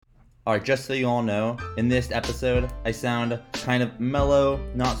Alright, just so you all know, in this episode, I sound kind of mellow,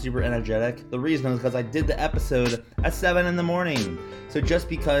 not super energetic. The reason is because I did the episode at 7 in the morning. So just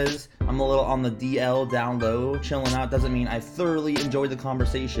because I'm a little on the DL down low, chilling out, doesn't mean I thoroughly enjoyed the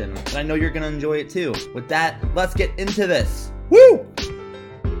conversation. And I know you're going to enjoy it too. With that, let's get into this. Woo!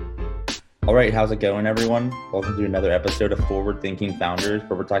 Alright, how's it going, everyone? Welcome to another episode of Forward Thinking Founders,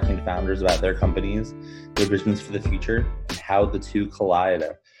 where we're talking to founders about their companies, their visions for the future, and how the two collide.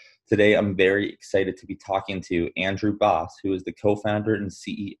 Today, I'm very excited to be talking to Andrew Boss, who is the co-founder and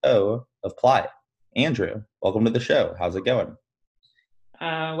CEO of Ply. Andrew, welcome to the show. How's it going?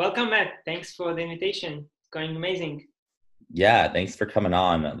 Welcome, Matt. Thanks for the invitation. It's going amazing. Yeah, thanks for coming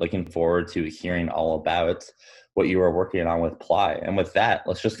on. Looking forward to hearing all about what you are working on with Ply. And with that,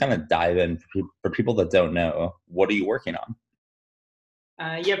 let's just kind of dive in. For people that don't know, what are you working on?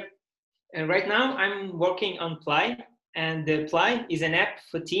 Right now, I'm working on Ply. And Ply is an app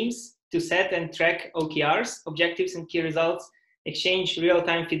for teams to set and track OKRs, objectives and key results, exchange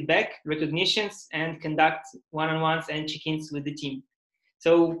real-time feedback, recognitions, and conduct one-on-ones and check-ins with the team.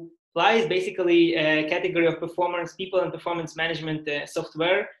 So Ply is basically a category of performance, people and performance management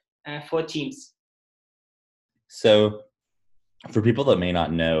software for teams. So for people that may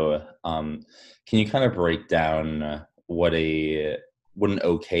not know, can you kind of break down what an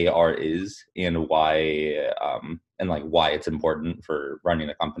OKR is and why why it's important for running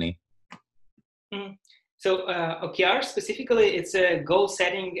a company? Mm-hmm. So OKR specifically, it's a goal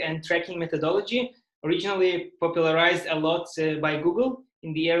setting and tracking methodology, originally popularized a lot by Google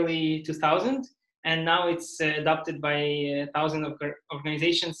in the early 2000s, and now it's adopted by thousands of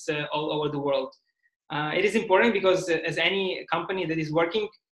organizations all over the world. It is important because as any company that is working,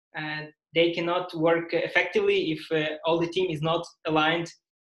 they cannot work effectively if all the team is not aligned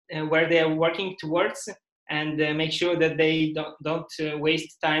where they are working towards, and make sure that they don't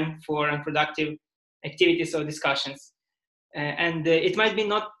waste time for unproductive activities or discussions. It might be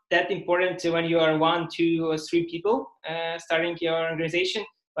not that important when you are 1, 2, or 3 people starting your organization,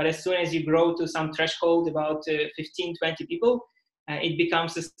 but as soon as you grow to some threshold, about 15, 20 people, it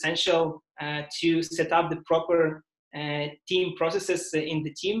becomes essential to set up the proper team processes in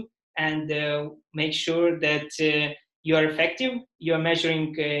the team and make sure that you are effective, you are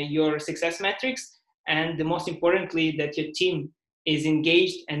measuring your success metrics, and most importantly, that your team is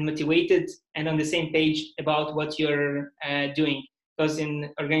engaged and motivated and on the same page about what you're doing. Because in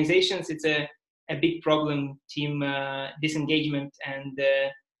organizations, it's a big problem, team disengagement and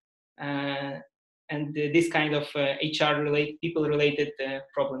this kind of HR-related, people-related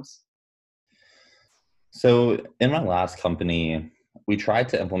problems. So in my last company, we tried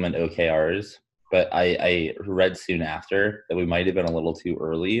to implement OKRs, but I read soon after that we might have been a little too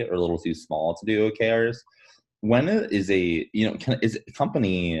early or a little too small to do OKRs. When is is a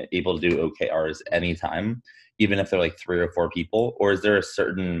company able to do OKRs anytime, even if they're like 3 or 4 people, or is there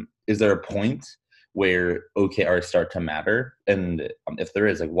a point where OKRs start to matter? And if there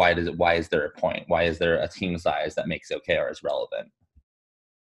is, like, why is there a point? Why is there a team size that makes OKRs relevant?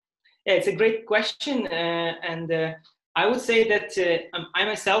 Yeah, it's a great question, and I would say that I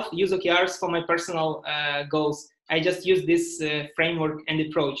myself use OKRs for my personal goals. I just use this framework and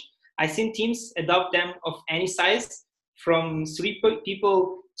approach. I've seen teams adopt them of any size, from 3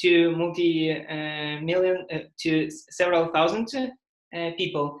 people to multi-million to several thousand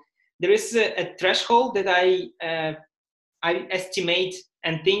people. There is a threshold that I estimate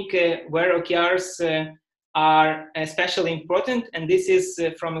and think where OKRs are especially important, and this is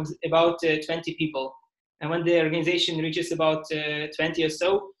from about 20 people. And when the organization reaches about 20 or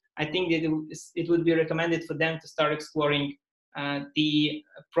so, I think that it would be recommended for them to start exploring the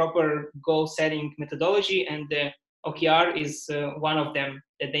proper goal setting methodology, and the OKR is one of them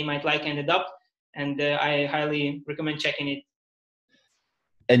that they might like and adopt, and I highly recommend checking it.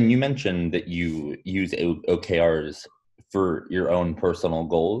 And you mentioned that you use OKRs for your own personal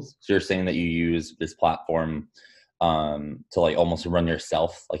goals. So you're saying that you use this platform to like almost run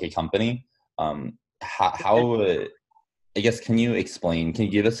yourself like a company. How I guess, can you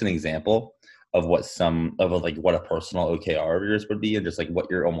give us an example of what a personal OKR of yours would be, and just like what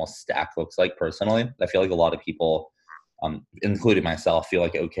your almost stack looks like personally? I feel like a lot of people, including myself, feel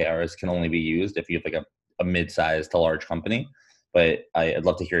like OKRs can only be used if you have like a mid-sized to large company, but I'd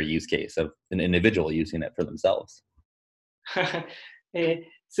love to hear a use case of an individual using it for themselves.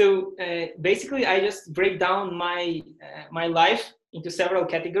 So basically, I just break down my life into several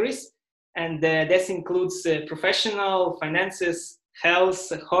categories, and this includes professional, finances,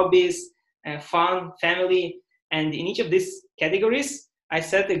 health, hobbies, fun, family, and in each of these categories, I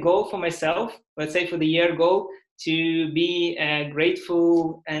set a goal for myself. Let's say for the year goal to be a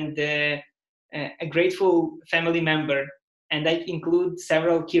grateful and a grateful family member. And that includes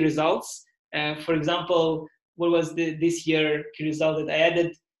several key results. For example, what was this year key result that I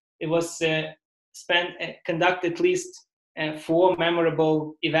added? It was conduct at least 4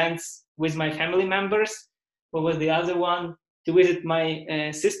 memorable events with my family members. What was the other one? To visit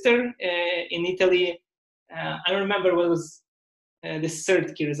my sister in Italy. I don't remember what was this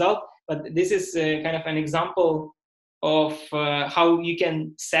third key result, but this is kind of an example of how you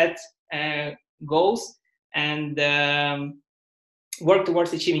can set goals and work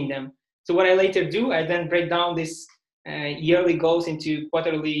towards achieving them. So what I later do, I then break down these yearly goals into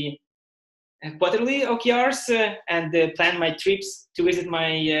quarterly OKRs and plan my trips to visit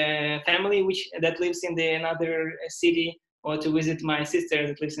my family, that lives in another city, or to visit my sister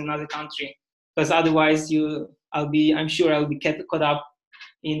that lives in another country. Because otherwise, I'm sure I'll be caught up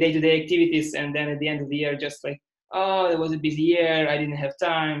in day-to-day activities, and then at the end of the year, just like, oh, it was a busy year, I didn't have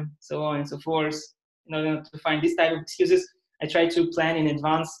time, so on and so forth. In order to find this type of excuses, I try to plan in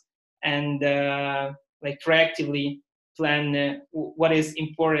advance and proactively plan what is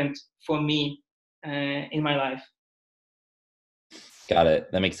important for me in my life. Got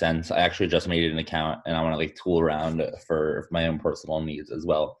it. That makes sense. I actually just made an account and I want to tool around for my own personal needs as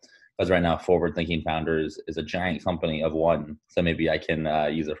well. Because right now, Forward Thinking Founders is a giant company of one, so maybe I can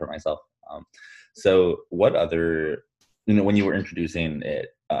use it for myself. So, what other, when you were introducing it,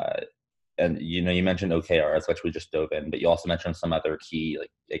 and you mentioned OKRs, which we just dove in, but you also mentioned some other key,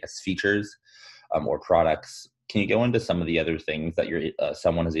 features or products. Can you go into some of the other things that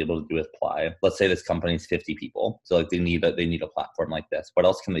someone is able to do with Ply? Let's say this company is 50 people, so they need a platform like this. What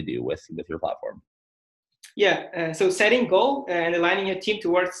else can they do with your platform? Yeah, so setting goal and aligning your team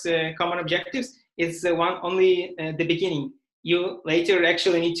towards common objectives is only the beginning. You later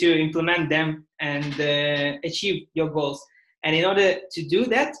actually need to implement them and achieve your goals. And in order to do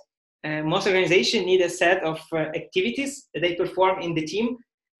that, most organizations need a set of activities that they perform in the team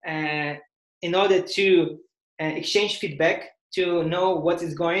in order to exchange feedback, to know what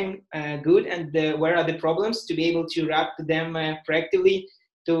is going good and where are the problems, to be able to react to them proactively,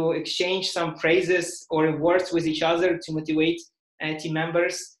 to exchange some praises or words with each other to motivate team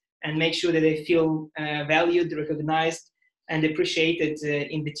members and make sure that they feel valued, recognized, and appreciated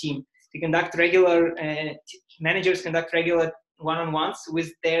in the team. Managers conduct regular one-on-ones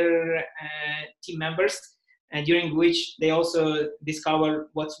with their team members, during which they also discover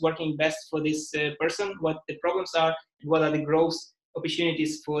what's working best for this person, what the problems are, and what are the growth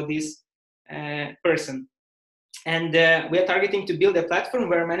opportunities for this person. And we are targeting to build a platform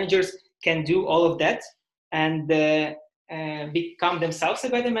where managers can do all of that and become themselves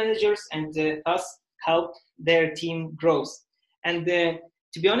better managers and thus help their team growth. And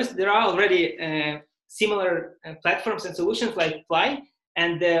to be honest, there are already similar platforms and solutions like Ply.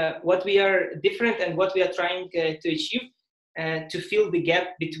 And what we are different and what we are trying to achieve to fill the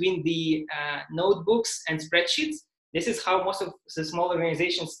gap between the notebooks and spreadsheets. This is how most of the small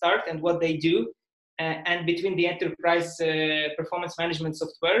organizations start and what they do. And between the enterprise performance management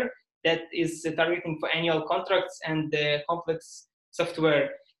software that is targeting for annual contracts and complex software.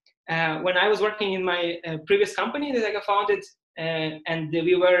 When I was working in my previous company that I founded, and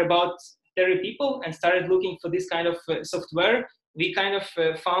we were about 30 people and started looking for this kind of software, we kind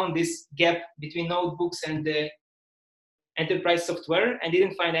of found this gap between notebooks and enterprise software and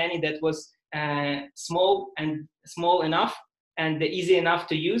didn't find any that was small enough and easy enough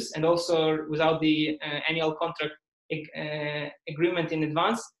to use, and also without the annual contract agreement in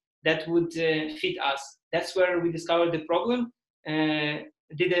advance that would fit us. That's where we discovered the problem,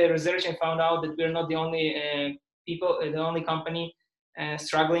 did a research and found out that we're not the only the only company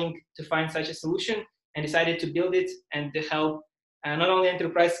struggling to find such a solution, and decided to build it and to help not only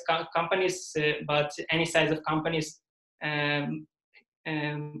enterprise companies, but any size of companies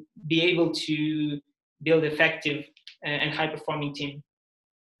be able to build effective and high-performing team.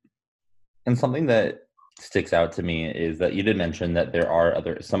 And something that sticks out to me is that you did mention that there are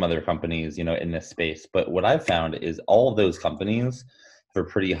some other companies, in this space. But what I've found is all of those companies have a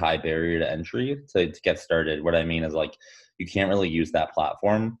pretty high barrier to entry to get started. What I mean is you can't really use that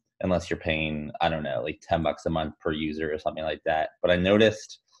platform unless you're paying, I don't know, $10 a month per user or something like that. But I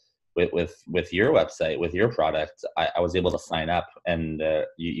noticed with your website, with your product, I was able to sign up, and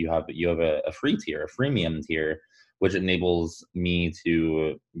you have a free tier, a freemium tier, which enables me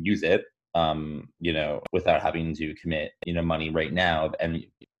to use it, without having to commit, money right now and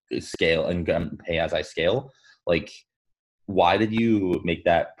scale and pay as I scale. Why did you make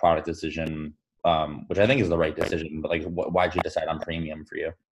that product decision? Which I think is the right decision, but why did you decide on premium for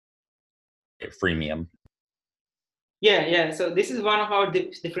you? Freemium. Yeah. So this is one of our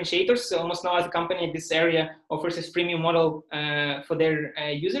differentiators. So almost no other company in this area offers a freemium model for their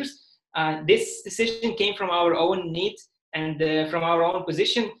users. This decision came from our own need and from our own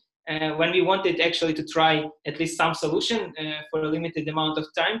position when we wanted actually to try at least some solution for a limited amount of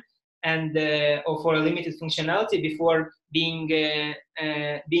time and or for a limited functionality before being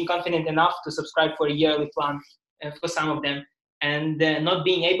confident enough to subscribe for a yearly plan for some of them. And not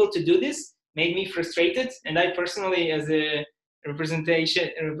being able to do this made me frustrated. And I personally, as a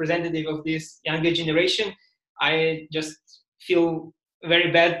representative of this younger generation, I just feel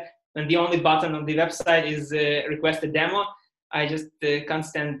very bad when the only button on the website is request a demo. I just can't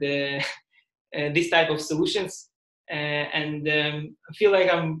stand this type of solutions, and I feel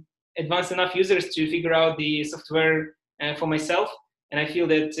like I'm advanced enough users to figure out the software for myself. And I feel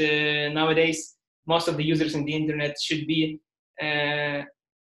that nowadays most of the users in the internet should be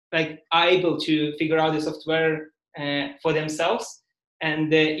are able to figure out the software for themselves.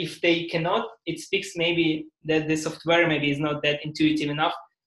 And if they cannot, it speaks maybe that the software maybe is not that intuitive enough,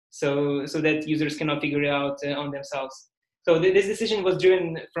 so that users cannot figure it out on themselves. So this decision was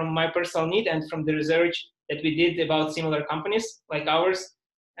driven from my personal need and from the research that we did about similar companies like ours,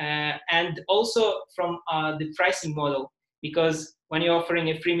 and also from the pricing model. Because when you're offering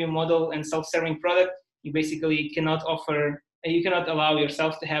a freemium model and self-serving product, you basically you cannot allow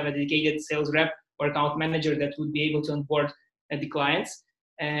yourself to have a dedicated sales rep or account manager that would be able to onboard the clients.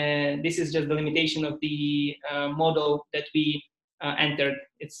 And this is just the limitation of the model that we entered.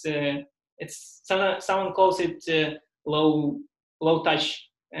 Someone calls it low touch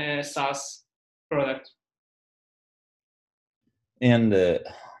SaaS product. And I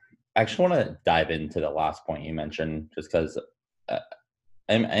actually want to dive into the last point you mentioned, just because I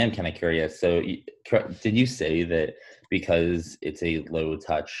am kind of curious. So did you say that because it's a low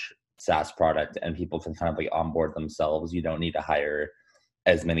touch SaaS product and people can kind of like onboard themselves, you don't need to hire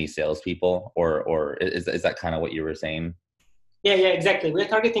as many salespeople, or is that kind of what you were saying? Yeah, exactly. We're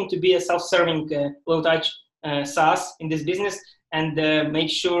targeting to be a self-serving low touch SaaS in this business, and make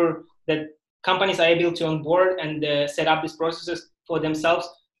sure that companies are able to onboard and set up these processes for themselves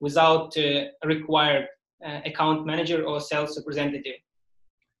without a required account manager or sales representative.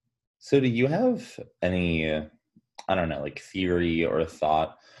 So do you have any, I don't know, like theory or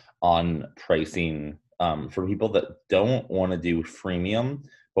thought on pricing for people that don't want to do freemium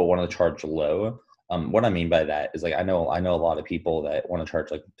but want to charge low? What I mean by that is, like, I know a lot of people that want to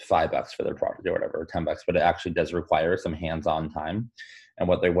charge like $5 for their product or whatever, or $10, but it actually does require some hands-on time. And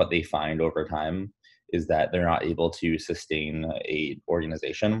what they find over time is that they're not able to sustain a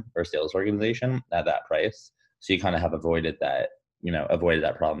organization or sales organization at that price. So you kind of have avoided that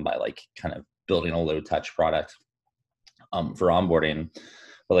problem by like kind of building a low touch product for onboarding.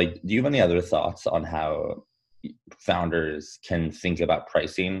 But like, do you have any other thoughts on how founders can think about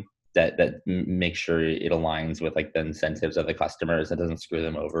pricing that make sure it aligns with like the incentives of the customers and doesn't screw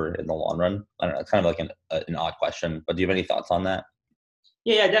them over in the long run? I don't know. It's kind of like an odd question, but do you have any thoughts on that?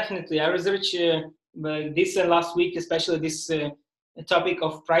 Yeah, definitely. I researched this last week, especially this topic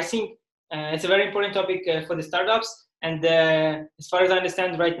of pricing. It's a very important topic for the startups. And as far as I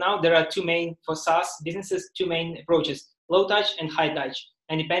understand right now, there are for SaaS businesses, two main approaches: low touch and high touch.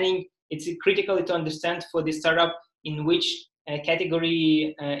 And depending, it's critical to understand for the startup in which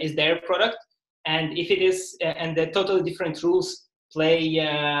category is their product, and if it is, and the totally different rules play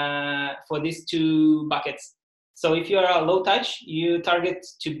for these two buckets. So if you are a low touch, you target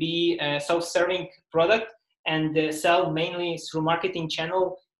to be a self-serving product and sell mainly through marketing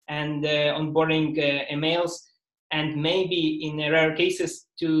channel and onboarding emails, and maybe in rare cases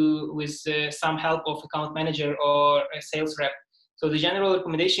with some help of account manager or a sales rep. So the general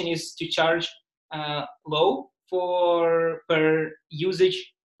recommendation is to charge low per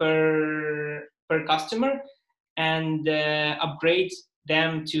usage per customer, and upgrade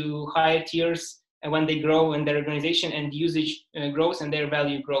them to higher tiers when they grow in their organization and usage grows and their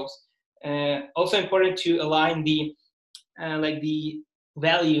value grows. Also important to align the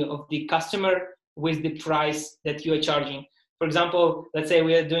value of the customer with the price that you are charging. For example, let's say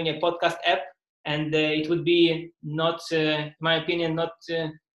we are doing a podcast app, and it would be not, in my opinion, not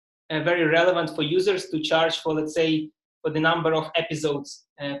very relevant for users to charge for, let's say, for the number of episodes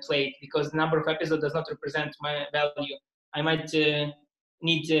played, because the number of episodes does not represent my value. I might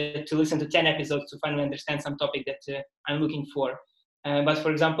need to listen to 10 episodes to finally understand some topic that I'm looking for. But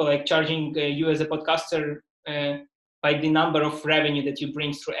for example, like charging you as a podcaster by the number of revenue that you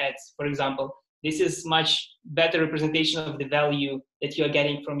bring through ads, for example, this is much better representation of the value that you are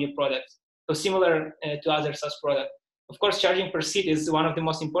getting from your product. So similar to other SaaS products. Of course, charging per seat is one of the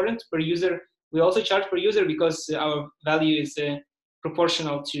most important. Per user, We also charge per user because our value is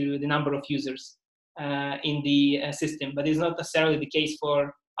proportional to the number of users in the system, but it's not necessarily the case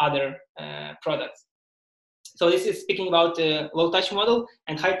for other products. So this is speaking about low touch model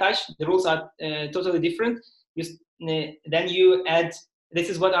and high touch. The rules are totally different. Then you add, this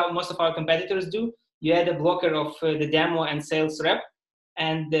is what most of our competitors do. You add a blocker of the demo and sales rep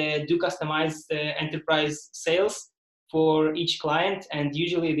and do customized enterprise sales for each client. And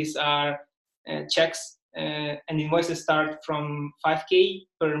usually these are checks and invoices start from 5K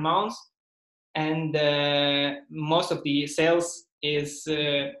per month. And most of the sales is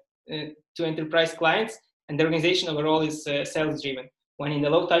to enterprise clients. And the organization overall is sales driven. When in the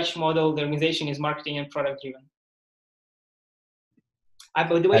low touch model, the organization is marketing and product driven.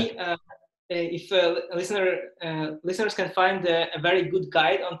 By the way, if listeners can find a very good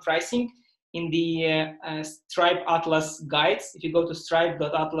guide on pricing in the Stripe Atlas guides. If you go to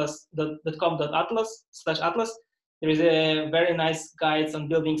stripe.com.atlas/atlas, there is a very nice guides on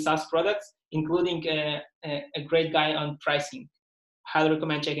building SaaS products, including a great guide on pricing. Highly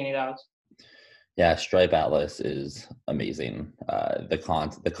recommend checking it out. Yeah, Stripe Atlas is amazing. The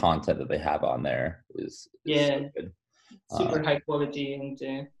content that they have on there is so good. Super high quality and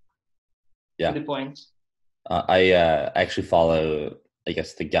to the point. I actually follow, I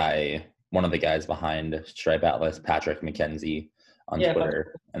guess, one of the guys behind Stripe Atlas, Patrick McKenzie, on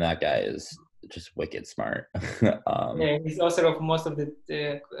Twitter, and that guy is just wicked smart. He's author of most of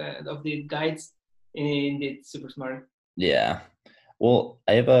the guides. Indeed, super smart. Yeah. Well,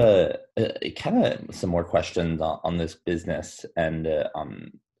 I have a kind of some more questions on this business, and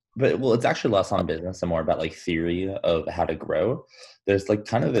but it's actually less on business and more about like theory of how to grow. There's like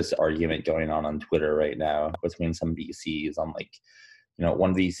kind of this argument going on Twitter right now between some VCs on like,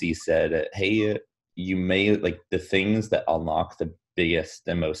 one VC said, hey, you may like the things that unlock the biggest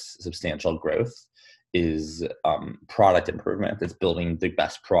and most substantial growth is product improvement. It's building the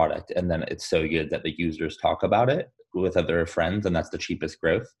best product, and then it's so good that the users talk about it with other friends, and that's the cheapest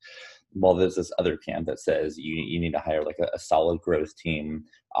growth. Well, there's this other camp that says you need to hire like a solid growth team,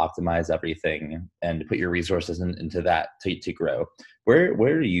 optimize everything, and put your resources into that to grow. Where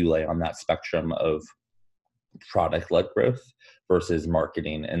do you lay on that spectrum of product-led growth versus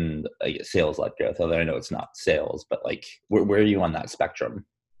marketing and sales-led growth? Although I know it's not sales, but like where are you on that spectrum?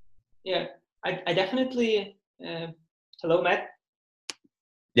 Yeah, I definitely. Hello, Matt.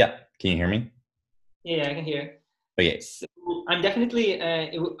 Yeah, can you hear me? Yeah, I can hear. Okay. So I'm definitely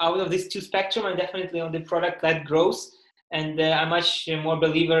out of these two spectrum. I'm definitely on the product-led growth, and I'm much more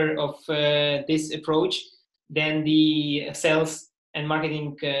believer of this approach than the sales and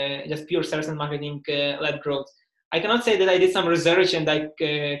marketing, just pure sales and marketing led growth. I cannot say that I did some research and I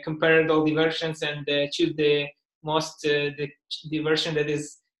compared all the versions and choose the version that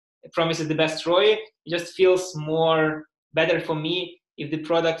promises the best ROI. It just feels more better for me if the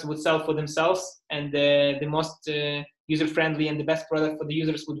products would sell for themselves and the most user-friendly and the best product for the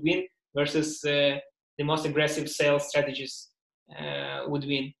users would win versus the most aggressive sales strategies would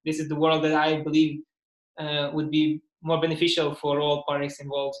win. This is the world that I believe would be more beneficial for all parties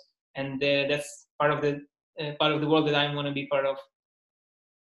involved, and that's part of the world that I want to be part of.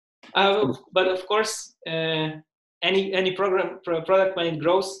 But of course, any product when it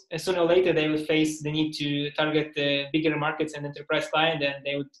grows, sooner or later they will face the need to target bigger markets and enterprise client, and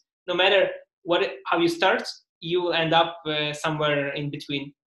they would, no matter how you start, you will end up somewhere in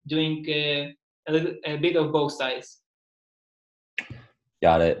between, doing a bit of both sides.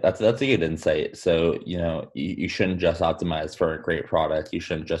 Got it. That's a good insight. So, you shouldn't just optimize for a great product. You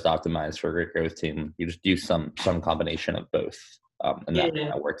shouldn't just optimize for a great growth team. You just do some combination of both, and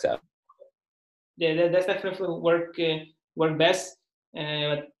that works out. Yeah, that's definitely work best.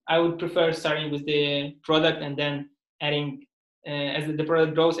 But I would prefer starting with the product and then adding, as the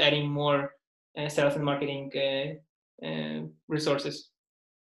product grows, adding more sales and marketing resources.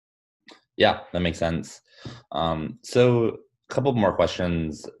 Yeah, that makes sense. So a couple more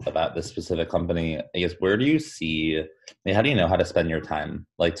questions about this specific company. I guess, where do you see, how do you know how to spend your time?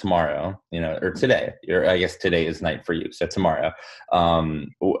 Like tomorrow, or today, or I guess today is night for you. So tomorrow,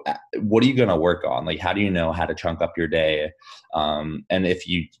 what are you going to work on? Like, how do you know how to chunk up your day? And if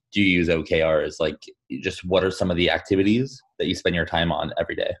you do use OKRs, like just what are some of the activities that you spend your time on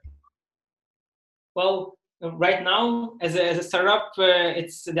every day? Well, right now, as a startup, the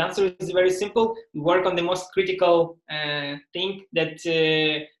answer is very simple. We work on the most critical thing that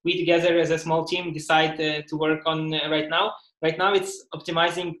we together as a small team decide to work on right now. Right now, it's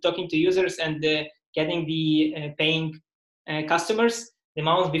optimizing, talking to users, and getting the paying customers. The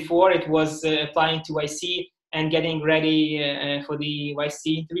month before, it was applying to YC and getting ready for the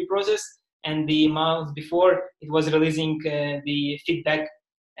YC interview process. and the month before it was releasing the feedback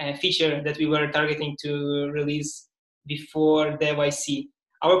feature that we were targeting to release before the YC.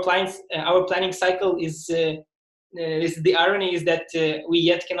 Our planning cycle is the irony is that we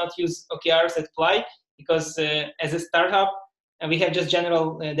yet cannot use OKRs at Ply because as a startup we have just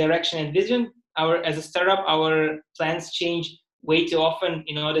general direction and vision. As a startup, our plans change way too often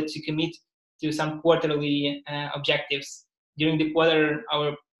in order to commit to some quarterly objectives. During the quarter,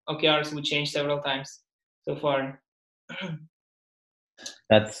 our OKRs would change several times so far.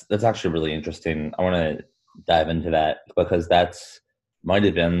 That's actually really interesting. I want to dive into that because that's might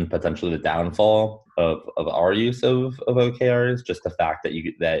have been potentially the downfall of our use of OKRs, just the fact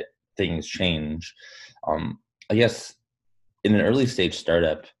that things change. I guess in an early stage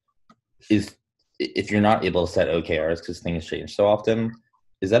startup, is if you're not able to set OKRs because things change so often,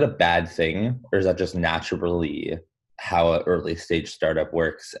 is that a bad thing, or is that just naturally how an early stage startup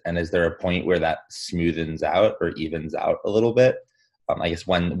works? And is there a point where that smoothens out or evens out a little bit? I guess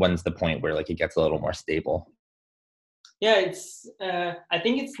when's the point where like it gets a little more stable? Yeah, it's. I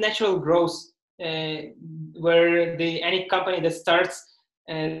think it's natural growth where any company that starts,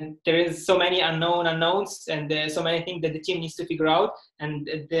 there is so many unknowns and so many things that the team needs to figure out. And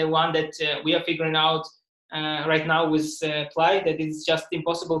the one that we are figuring out right now with Ply, that is just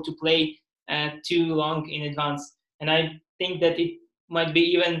impossible to play too long in advance. And I think that it might be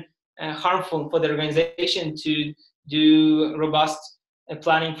even harmful for the organization to do robust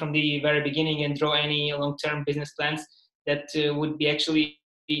planning from the very beginning and draw any long-term business plans that would be actually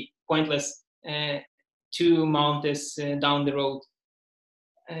pointless 2 months down the road.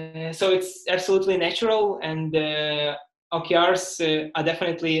 So it's absolutely natural, and OKRs are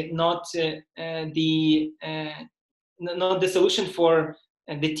definitely not the solution for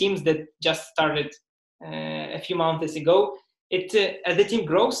the teams that just started a few months ago. As the team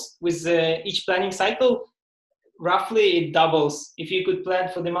grows with each planning cycle, roughly it doubles. If you could plan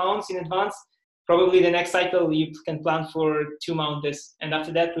for the months in advance, probably the next cycle you can plan for 2 months, and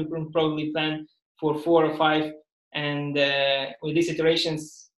after that we can probably plan for 4 or 5. And with these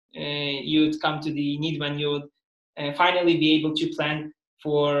iterations, you'd come to the need when you would finally be able to plan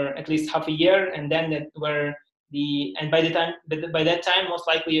for at least half a year, and then by that time, most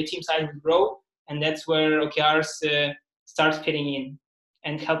likely your team size will grow, and that's where OKRs start fitting in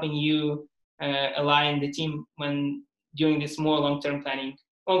and helping you align the team when doing this more long-term planning.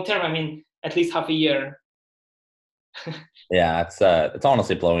 Long-term, I mean at least half a year. Yeah, it's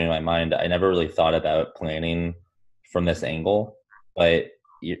honestly blowing my mind. I never really thought about planning from this angle, but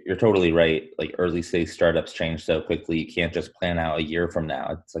you're totally right. Like early stage startups change so quickly. You can't just plan out a year from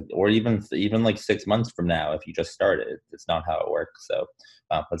now. It's like, or even like 6 months from now, if you just started, it's not how it works. So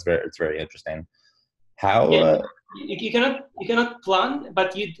it's very interesting. How? Yeah, you cannot plan,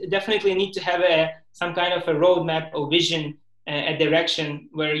 but you definitely need to have some kind of a roadmap or vision, a direction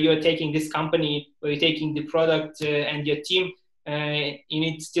where you're taking this company, where you're taking the product and your team. You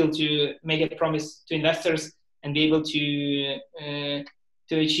need still to make a promise to investors and be able to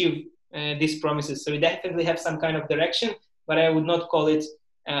achieve these promises. So we definitely have some kind of direction, but I would not call it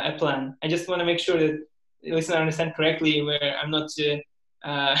a plan. I just want to make sure that the listener understand correctly, where I'm not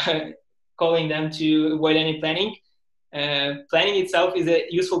calling them to avoid any planning. Planning itself is a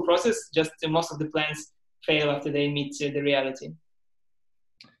useful process, just most of the plans fail after they meet the reality.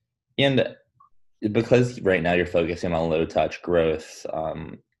 And because right now you're focusing on low touch growth,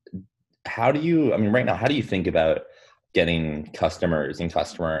 how do you think about getting customers and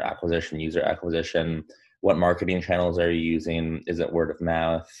customer acquisition, user acquisition? What marketing channels are you using? Is it word of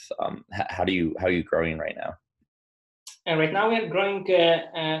mouth? How are you growing right now? And right now we are growing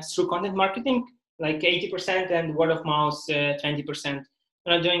through content marketing, like 80%, and word of mouth 20%.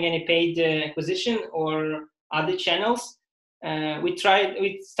 We're not doing any paid acquisition or other channels. We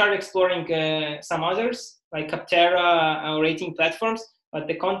started exploring some others like Capterra or rating platforms, but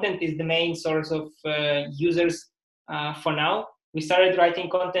the content is the main source of users for now. We started writing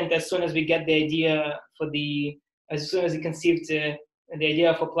content as soon as we get the idea as soon as we conceived the idea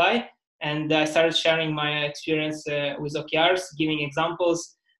of Apply. And I started sharing my experience with OKRs, giving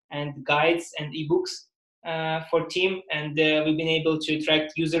examples and guides and ebooks for team. And we've been able to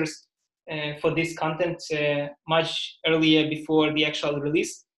attract users for this content much earlier before the actual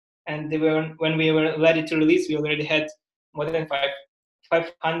release. And when we were ready to release, we already had more than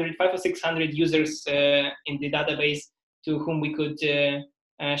 500 or 600 users in the database to whom we could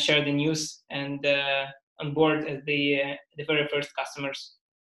share the news and on board as the very first customers.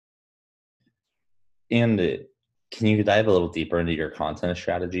 And can you dive a little deeper into your content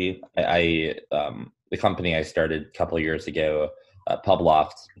strategy? The company I started a couple of years ago,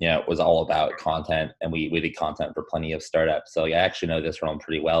 Publoft, was all about content, and we did content for plenty of startups. So I actually know this realm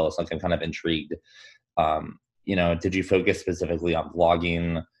pretty well. So I'm kind of intrigued. Did you focus specifically on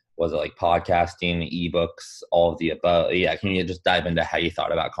vlogging? Was it like podcasting, ebooks, all of the above? Yeah, can you just dive into how you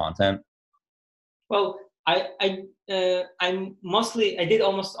thought about content? Well, I did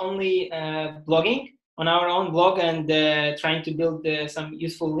almost only blogging on our own blog and trying to build some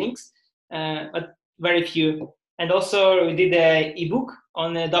useful links, but very few. And also we did an ebook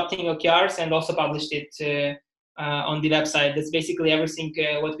on adopting OKRs and also published it on the website. That's basically everything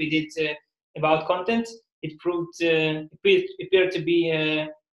what we did about content. It appeared to be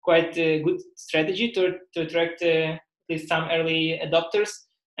quite a good strategy to attract at least some early adopters.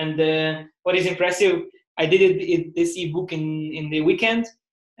 And what is impressive, I did this ebook in the weekend,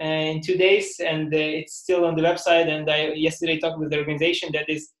 in 2 days, and it's still on the website. And I yesterday talked with the organization that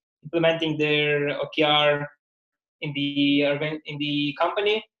is implementing their OKR in the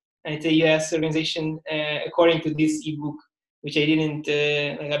company, and it's a US organization according to this ebook, which I didn't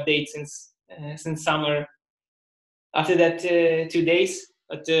update since summer. After that 2 days,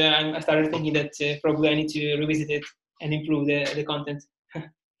 but I started thinking that probably I need to revisit it and improve the content.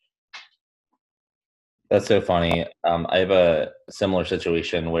 That's so funny. I have a similar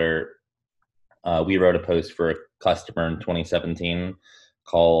situation where we wrote a post for a customer in 2017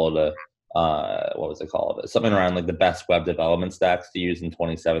 called what was it called? Something around like the best web development stacks to use in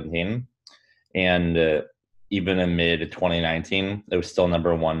 2017, and even in mid 2019, it was still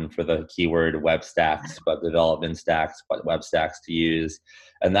number one for the keyword web stacks, web development stacks, web stacks to use.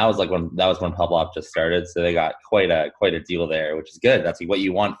 And that was when Publoft just started, so they got quite a deal there, which is good. That's like what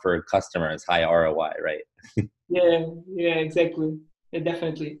you want for customers, high ROI, right? Yeah, exactly. Yeah,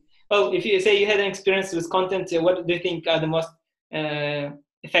 definitely. Well, if you say you had an experience with content, what do you think are the most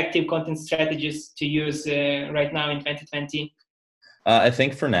effective content strategies to use right now in 2020? I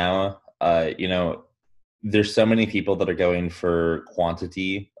think for now, there's so many people that are going for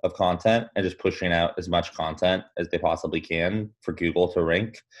quantity of content and just pushing out as much content as they possibly can for Google to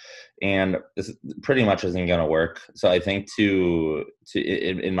rank. And this pretty much isn't going to work. So I think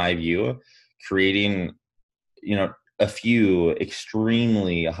in my view, creating, a few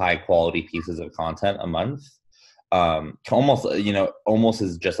extremely high quality pieces of content a month, almost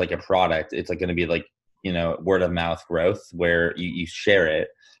is just like a product. It's like going to be like, word of mouth growth where you share it,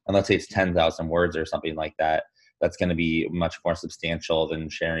 and let's say it's 10,000 words or something like that. That's going to be much more substantial than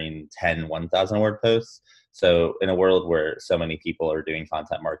sharing 10 1,000 word posts. So in a world where so many people are doing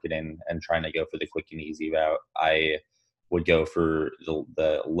content marketing and trying to go for the quick and easy route, I would go for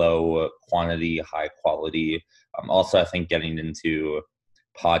the low quantity, high quality. Also, I think getting into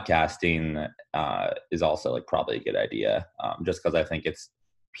podcasting is also like probably a good idea, just because I think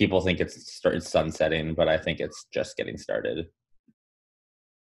people think it's sunsetting, but I think it's just getting started.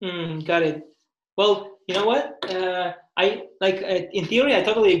 Got it. Well, you know what? I in theory, I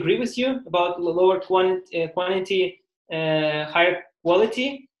totally agree with you about lower quantity, higher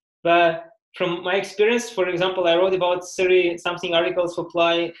quality. But from my experience, for example, I wrote about 30-something articles for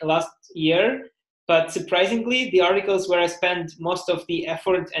Ply last year. But surprisingly, the articles where I spent most of the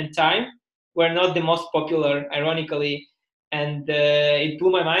effort and time were not the most popular, ironically. And it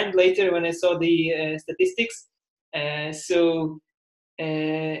blew my mind later when I saw the statistics. So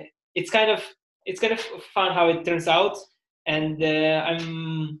it's kind of fun how it turns out, and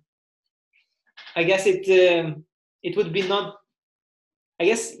I guess it would be not. I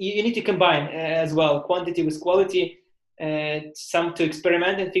guess you need to combine as well quantity with quality, some to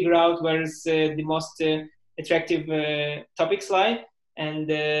experiment and figure out where's the most attractive topics lie,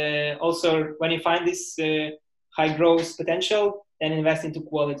 and also when you find this high growth potential, then invest into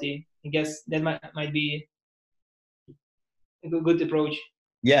quality. I guess that might be a good approach.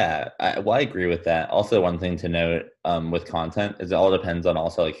 Yeah, I agree with that. Also, one thing to note with content is it all depends on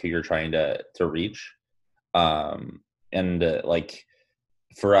also like who you're trying to reach. And like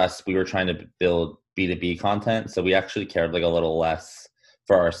for us, we were trying to build B2B content, so we actually cared like a little less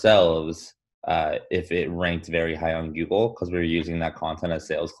for ourselves if it ranked very high on Google, because we were using that content as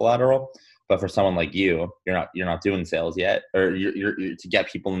sales collateral. But for someone like you're not doing sales yet, or you're to get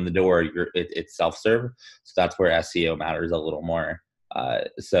people in the door. It's self-serve, so that's where SEO matters a little more.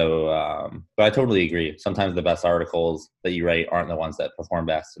 But I totally agree. Sometimes the best articles that you write aren't the ones that perform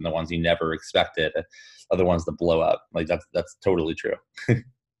best, and the ones you never expected are the ones that blow up. Like that's totally true.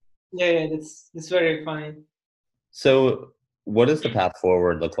 Yeah, that's very funny. So what does the path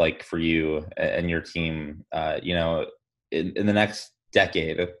forward look like for you and your team? In the next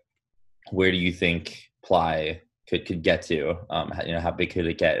decade, where do you think Ply could get to? How big could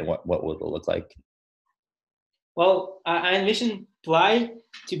it get, and what would it look like? Well, I envision Ply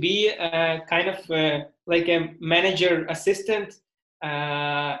to be kind of like a manager assistant,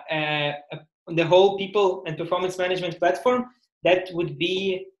 the whole people and performance management platform that would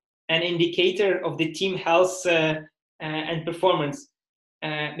be an indicator of the team health and performance.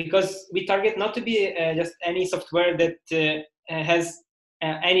 Because we target not to be just any software that has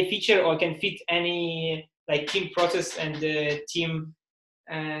any feature or can fit any like team process and team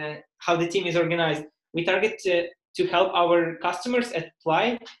how the team is organized. We target to help our customers at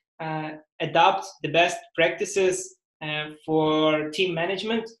Ply adopt the best practices for team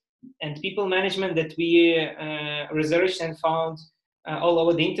management and people management that we researched and found all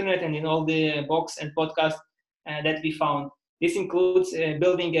over the internet and in all the books and podcasts that we found. This includes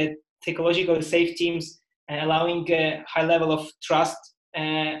building a psychologically safe teams, allowing a high level of trust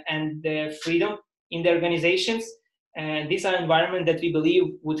and freedom in the organizations. These are environments that we believe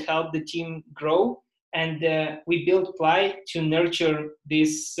would help the team grow, and we build Ply to nurture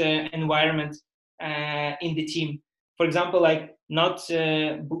this environment in the team. For example, like not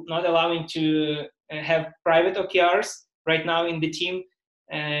allowing to have private OKRs right now in the team,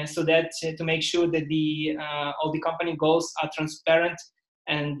 so that to make sure that the all the company goals are transparent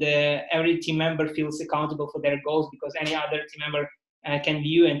and every team member feels accountable for their goals, because any other team member can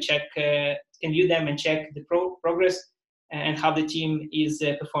view and check can view them and check the progress and how the team is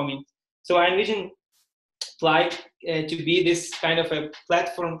performing. So I envision Ply to be this kind of a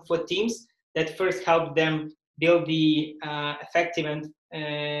platform for teams that first help them build the effective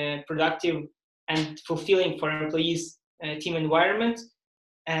and productive and fulfilling for employees team environment,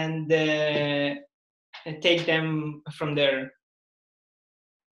 and take them from there.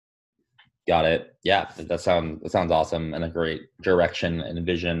 Got it. Yeah, that sounds awesome and a great direction and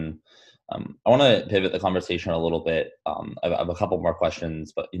vision. I want to pivot the conversation a little bit. I have a couple more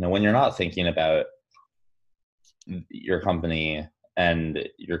questions, but when you're not thinking about your company and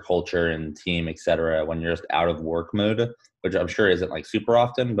your culture and team, etc., when you're just out of work mode, which I'm sure isn't like super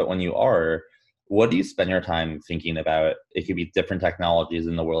often, but when you are, what do you spend your time thinking about? It could be different technologies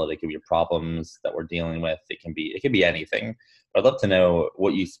in the world. It could be problems that we're dealing with. It could be anything. But I'd love to know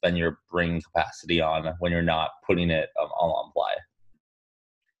what you spend your brain capacity on when you're not putting it all on Ply.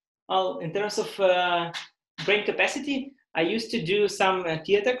 Well, in terms of brain capacity, I used to do some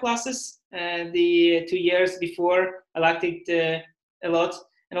theater classes the 2 years before. I liked it a lot.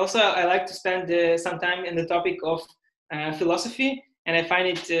 And also I like to spend some time in the topic of philosophy. And I find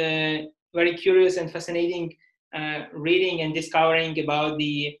it very curious and fascinating reading and discovering about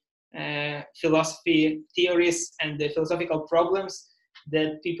the philosophy theories and the philosophical problems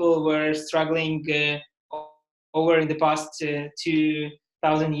that people were struggling over in the past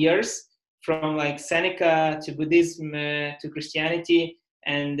 2,000 years, from like Seneca to Buddhism to Christianity,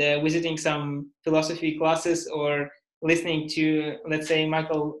 and visiting some philosophy classes or listening to, let's say,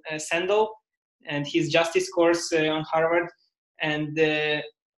 Michael Sandel and his justice course on Harvard, and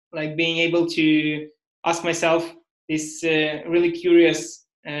like being able to ask myself these really curious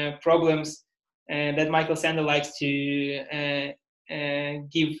problems that Michael Sandel likes to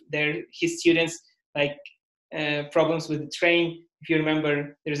give his students, like problems with the train. If you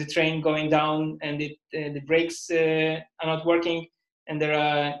remember, there's a train going down and the brakes are not working, and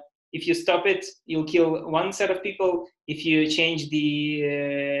if you stop it, you'll kill one set of people. If you change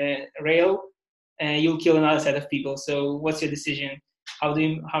the rail, you'll kill another set of people. So what's your decision? How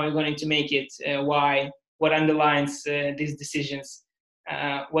are you going to make it? Why? What underlines these decisions?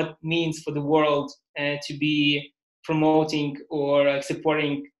 What means for the world to be promoting or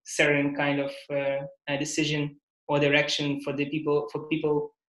supporting certain kind of decision or direction for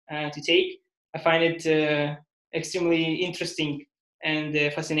people to take? I find it extremely interesting and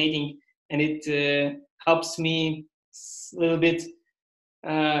fascinating, and it helps me a little bit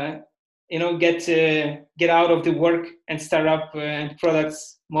get out of the work and startup and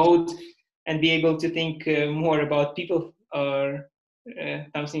products mode, and be able to think more about people or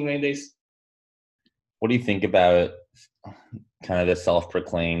something like this. What do you think about kind of the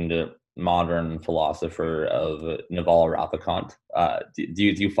self-proclaimed modern philosopher of Naval Ravikant? Do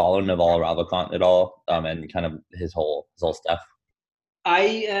you follow Naval Ravikant at all, and kind of his whole stuff?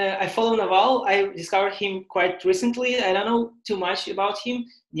 I follow Naval. I discovered him quite recently. I don't know too much about him.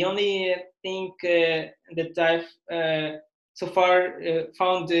 The only thing that I've so far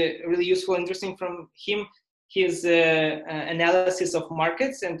found really useful and interesting from him, his analysis of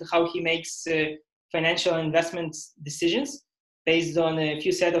markets and how he makes financial investment decisions based on a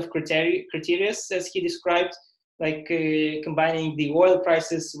few set of criteria, as he described, like combining the oil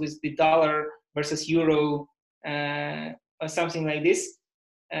prices with the dollar versus euro, or something like this.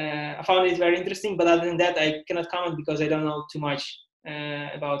 I found it very interesting, but other than that, I cannot comment because I don't know too much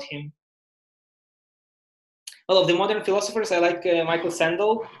about him. Well, of the modern philosophers, I like Michael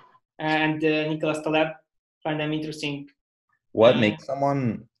Sandel and Nicholas Taleb. Find them interesting. What makes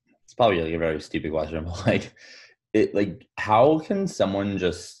someone? It's probably like a very stupid question, but how can someone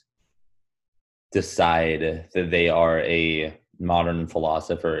just decide that they are a modern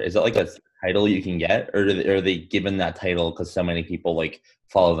philosopher? Is it like a title you can get, or are they given that title because so many people like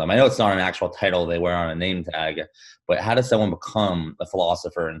follow them? I know it's not an actual title they wear on a name tag, but how does someone become a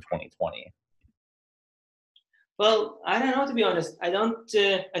philosopher in 2020? Well, I don't know, to be honest. I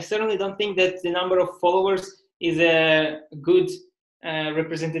certainly don't think that the number of followers is a good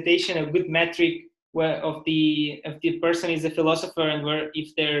representation, a good metric of the person is a philosopher, and where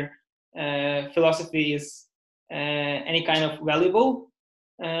if their philosophy is any kind of valuable.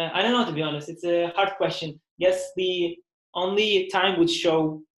 I don't know, to be honest. It's a hard question. Yes, the only time would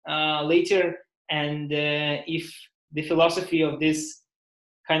show later, and if the philosophy of this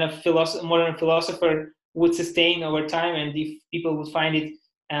kind of modern philosopher would sustain over time, and if people would find it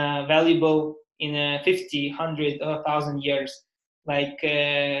valuable in 50, 100, or 1,000 years, like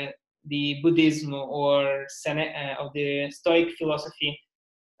the Buddhism or of the Stoic philosophy,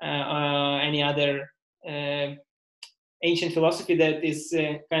 any other ancient philosophy that is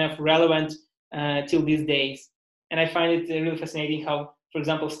kind of relevant till these days. And I find it really fascinating how, for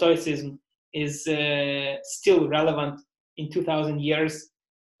example, Stoicism is still relevant in 2,000 years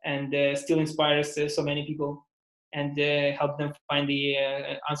and still inspires so many people and help them find the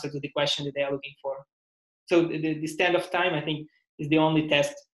answer to the question that they are looking for. So the stand of time, I think, is the only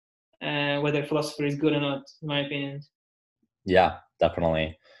test whether philosophy is good or not, in my opinion. Yeah,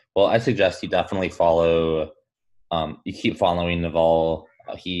 definitely. Well, I suggest you definitely follow. You keep following Naval.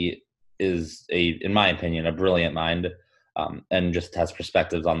 He is in my opinion, a brilliant mind, and just has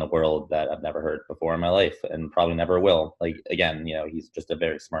perspectives on the world that I've never heard before in my life, and probably never will. Like again, he's just a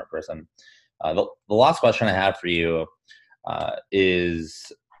very smart person. The last question I have for you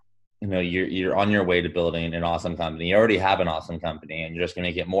is, you're on your way to building an awesome company. You already have an awesome company, and you're just going to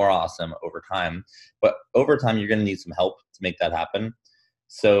make it more awesome over time. But over time, you're going to need some help to make that happen.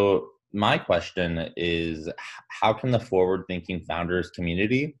 So my question is, how can the forward-thinking founders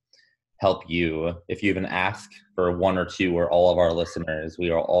community help you? If you have an ask for one or two or all of our listeners, we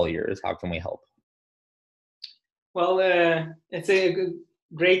are all ears. How can we help? Well, it's a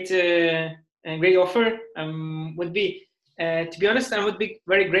great offer. Would be, to be honest, I would be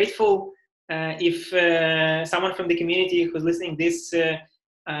very grateful if someone from the community who's listening this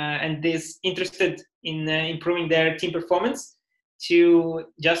and is interested in improving their team performance to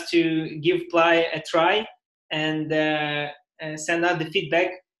give Ply a try and send out the feedback,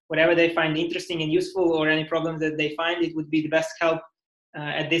 whatever they find interesting and useful, or any problems that they find. It would be the best help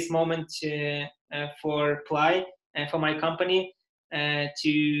at this moment for Ply and for my company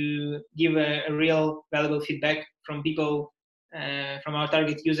to give a real valuable feedback from people, from our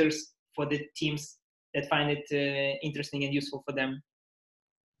target users, for the teams that find it interesting and useful for them.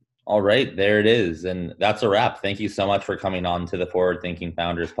 All right, there it is. And that's a wrap. Thank you so much for coming on to the Forward Thinking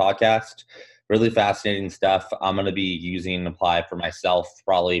Founders podcast. Really fascinating stuff. I'm going to be using Apply for myself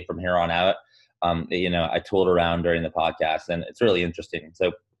probably from here on out. I tooled around during the podcast, and it's really interesting.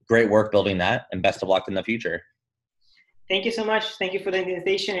 So great work building that, and best of luck in the future. Thank you so much. Thank you for the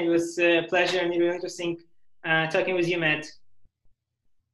invitation. It was a pleasure and really interesting talking with you, Matt.